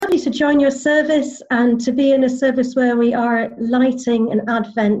to join your service and to be in a service where we are lighting an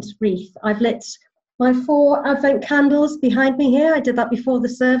Advent wreath. I've lit my 4 Advent candles behind me here. I did that before the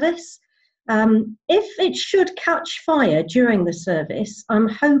service. If it should catch fire during the service, I'm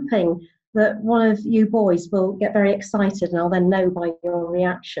hoping that one of you boys will get very excited and I'll then know by your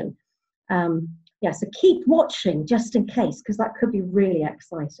reaction. So keep watching just in case, because that could be really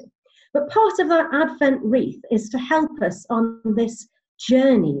exciting. But part of that Advent wreath is to help us on this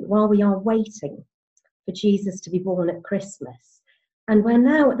journey while we are waiting for Jesus to be born at Christmas. And we're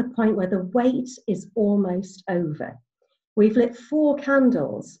now at the point where the wait is almost over. We've lit 4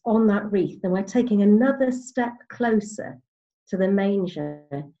 candles on that wreath and we're taking another step closer to the manger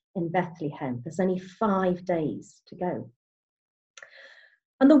in Bethlehem. There's only 5 days to go.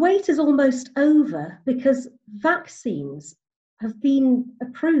 And the wait is almost over because vaccines have been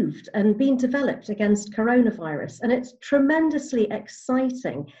approved and been developed against coronavirus. And it's tremendously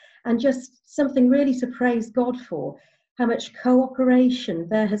exciting and just something really to praise God for, how much cooperation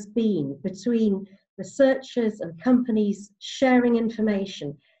there has been between researchers and companies sharing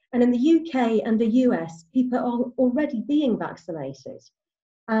information. And in the UK and the US, people are already being vaccinated.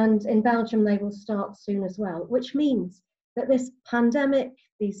 And in Belgium, they will start soon as well, which means that this pandemic,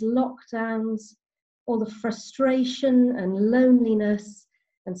 these lockdowns, all the frustration and loneliness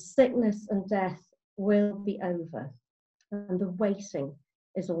and sickness and death will be over. And the waiting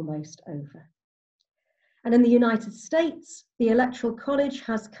is almost over. And in the United States, the Electoral College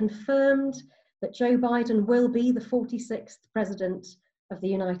has confirmed that Joe Biden will be the 46th president of the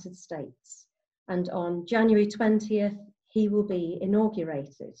United States. And on January 20th, he will be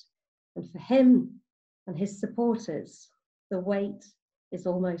inaugurated. And for him and his supporters, the wait is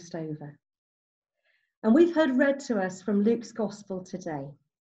almost over. And we've heard read to us from Luke's Gospel today.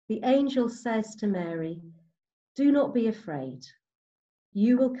 The angel says to Mary, "Do not be afraid.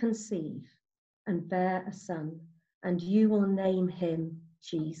 You will conceive and bear a son, and you will name him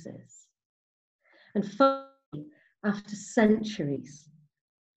Jesus." And finally, after centuries,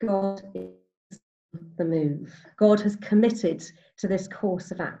 God is the move. God has committed to this course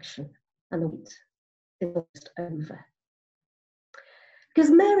of action, and the wait is almost over. Because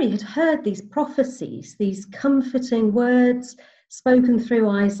Mary had heard these prophecies, these comforting words spoken through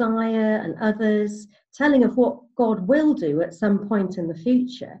Isaiah and others, telling of what God will do at some point in the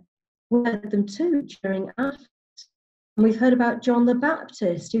future. We heard them too during Advent. And we've heard about John the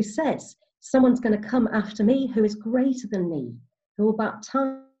Baptist, who says, "Someone's going to come after me who is greater than me, who will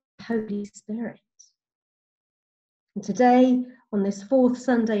baptize the Holy Spirit." And today, on this 4th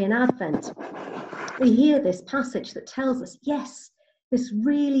Sunday in Advent, we hear this passage that tells us, yes, this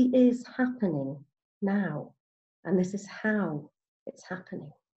really is happening now, and this is how it's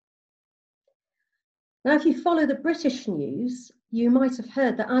happening. Now, if you follow the British news, you might have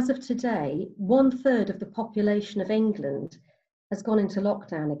heard that as of today, 1/3 of the population of England has gone into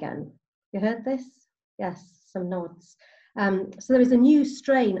lockdown again. You heard this? Yes, some nods. So there is a new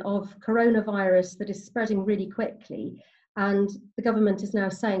strain of coronavirus that is spreading really quickly, and the government is now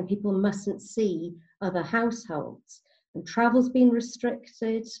saying people mustn't see other households. And travel's been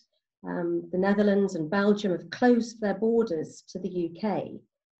restricted. The Netherlands and Belgium have closed their borders to the UK.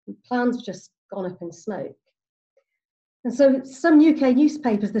 And plans have just gone up in smoke. And so some UK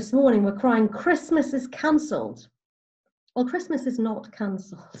newspapers this morning were crying, "Christmas is cancelled." Well, Christmas is not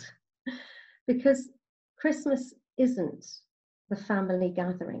cancelled because Christmas isn't the family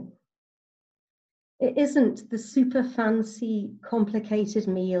gathering. It isn't the super fancy, complicated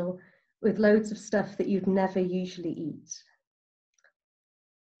meal with loads of stuff that you'd never usually eat.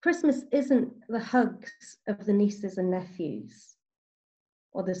 Christmas isn't the hugs of the nieces and nephews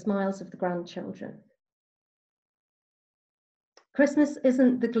or the smiles of the grandchildren. Christmas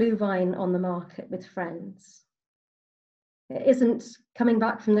isn't the glühwein on the market with friends. It isn't coming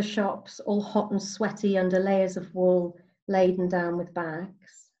back from the shops all hot and sweaty under layers of wool laden down with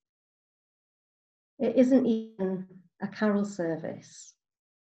bags. It isn't even a carol service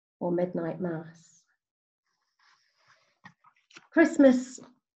or midnight mass. Christmas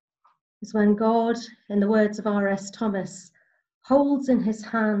is when God, in the words of R.S. Thomas, holds in his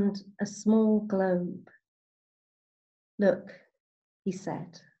hand a small globe. "Look," he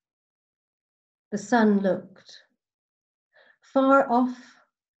said. The sun looked. Far off,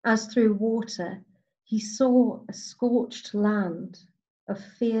 as through water, he saw a scorched land of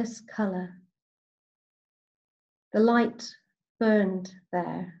fierce colour. The light burned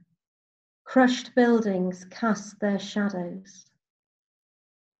there. Crushed buildings cast their shadows.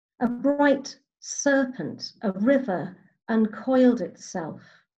 A bright serpent, a river, uncoiled itself,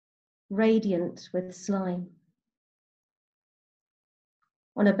 radiant with slime.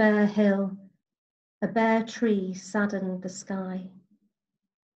 On a bare hill, a bare tree saddened the sky.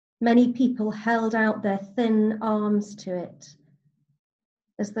 Many people held out their thin arms to it,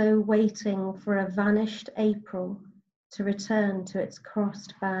 as though waiting for a vanished April to return to its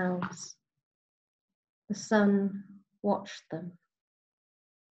crossed boughs. The sun watched them.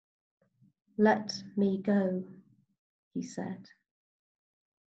 "Let me go," he said.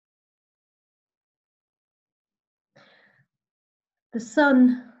 The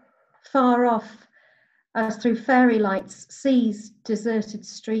sun, far off, as through fairy lights, sees deserted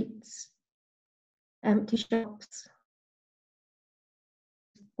streets, empty shops,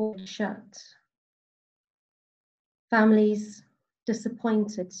 all shut. Families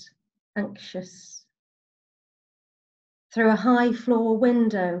disappointed, anxious. Through a high floor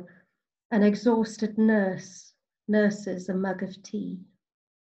window, an exhausted nurse nurses a mug of tea.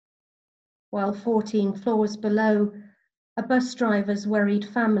 While 14 floors below, a bus driver's worried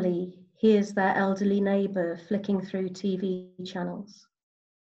family hears their elderly neighbour flicking through TV channels.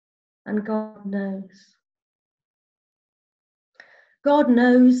 And God knows. God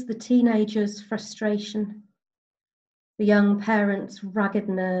knows the teenager's frustration, the young parents' ragged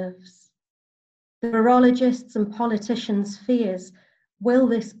nerves, the virologists' and politicians' fears. Will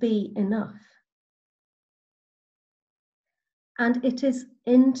this be enough? And it is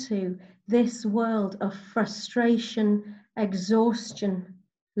into this world of frustration, exhaustion,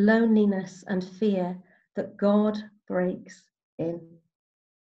 loneliness, and fear that God breaks in.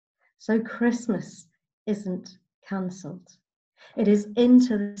 So Christmas isn't cancelled. It is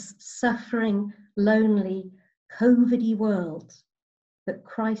into this suffering, lonely, COVID-y world that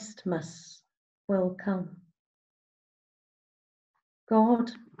Christmas will come.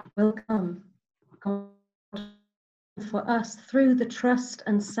 God will come. God for us through the trust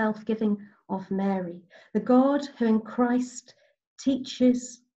and self-giving of Mary, the God who in Christ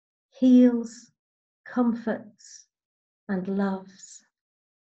teaches, heals, comforts, and loves,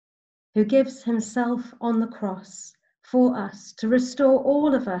 who gives himself on the cross for us to restore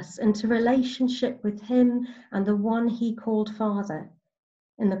all of us into relationship with him and the one he called Father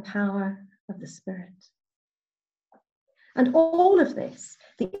in the power of the Spirit. And all of this,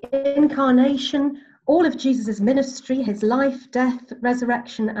 the incarnation, all of Jesus' ministry, his life, death,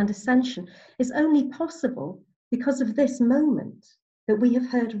 resurrection, and ascension, is only possible because of this moment that we have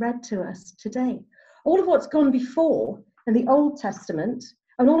heard read to us today. All of what's gone before in the Old Testament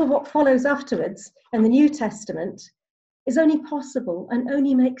and all of what follows afterwards in the New Testament is only possible and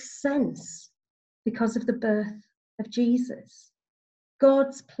only makes sense because of the birth of Jesus.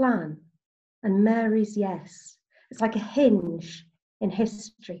 God's plan and Mary's yes. It's like a hinge in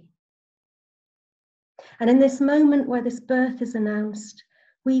history. And in this moment where this birth is announced,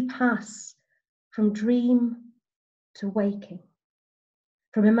 we pass from dream to waking,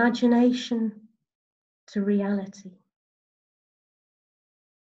 from imagination to reality.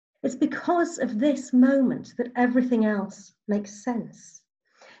 It's because of this moment that everything else makes sense.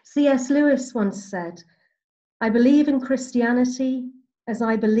 C.S. Lewis once said, "I believe in Christianity as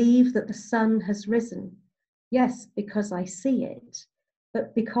I believe that the sun has risen. Yes, because I see it,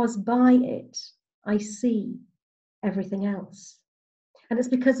 but because by it I see everything else." And it's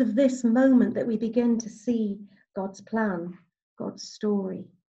because of this moment that we begin to see God's plan, God's story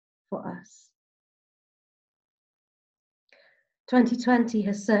for us. 2020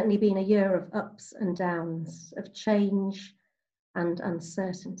 has certainly been a year of ups and downs, of change and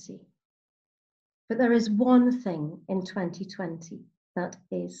uncertainty. But there is one thing in 2020 that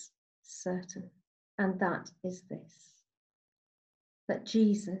is certain, and that is this: that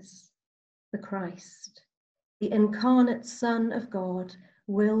Jesus, the Christ, the incarnate Son of God,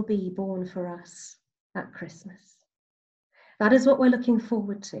 will be born for us at Christmas. That is what we're looking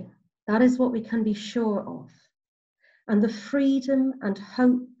forward to. That is what we can be sure of. And the freedom and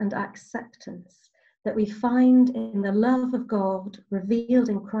hope and acceptance that we find in the love of God revealed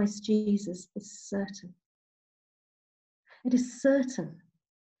in Christ Jesus is certain. It is certain.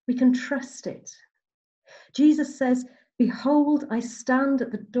 We can trust it. Jesus says, "Behold, I stand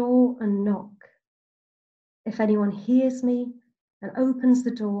at the door and knock. If anyone hears me and opens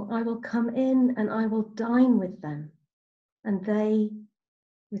the door, I will come in and I will dine with them, and they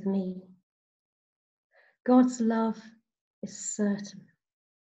with me." God's love is certain.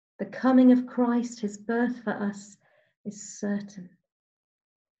 The coming of Christ, his birth for us, is certain.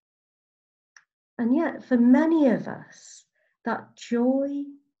 And yet, for many of us, that joy,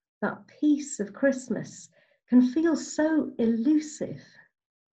 that peace of Christmas can feel so elusive.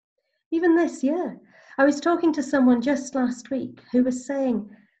 Even this year, I was talking to someone just last week who was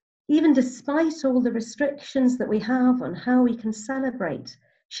saying, even despite all the restrictions that we have on how we can celebrate,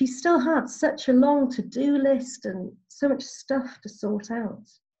 she still had such a long to-do list and so much stuff to sort out.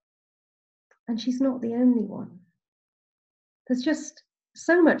 And she's not the only one. There's just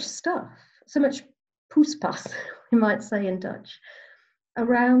so much stuff, so much poespas, we might say in Dutch,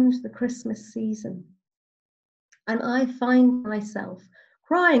 around the Christmas season. And I find myself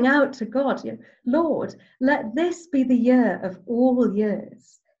crying out to God, Lord, let this be the year of all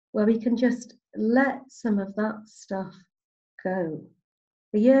years where we can just let some of that stuff go.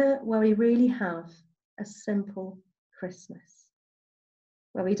 The year where we really have a simple Christmas,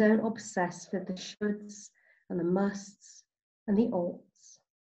 where we don't obsess with the shoulds and the musts and the oughts,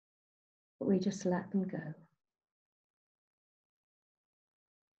 but we just let them go.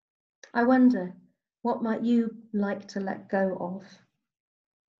 I wonder, what might you like to let go of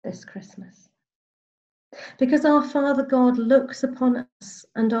this Christmas? Because our Father God looks upon us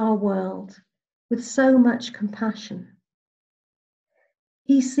and our world with so much compassion.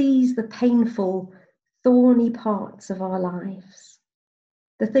 He sees the painful, thorny parts of our lives,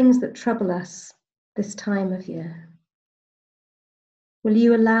 the things that trouble us this time of year. Will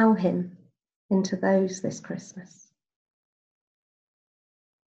you allow him into those this Christmas?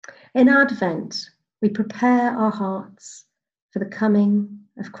 In Advent, we prepare our hearts for the coming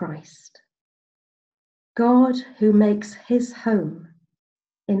of Christ, God who makes his home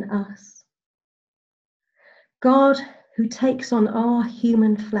in us, God who takes on our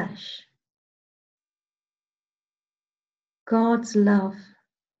human flesh, God's love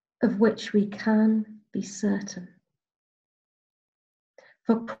of which we can be certain.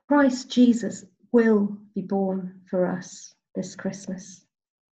 For Christ Jesus will be born for us this Christmas.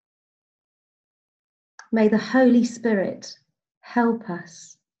 May the Holy Spirit help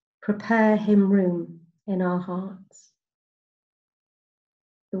us prepare him room in our hearts.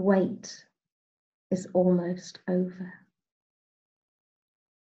 The wait is almost over.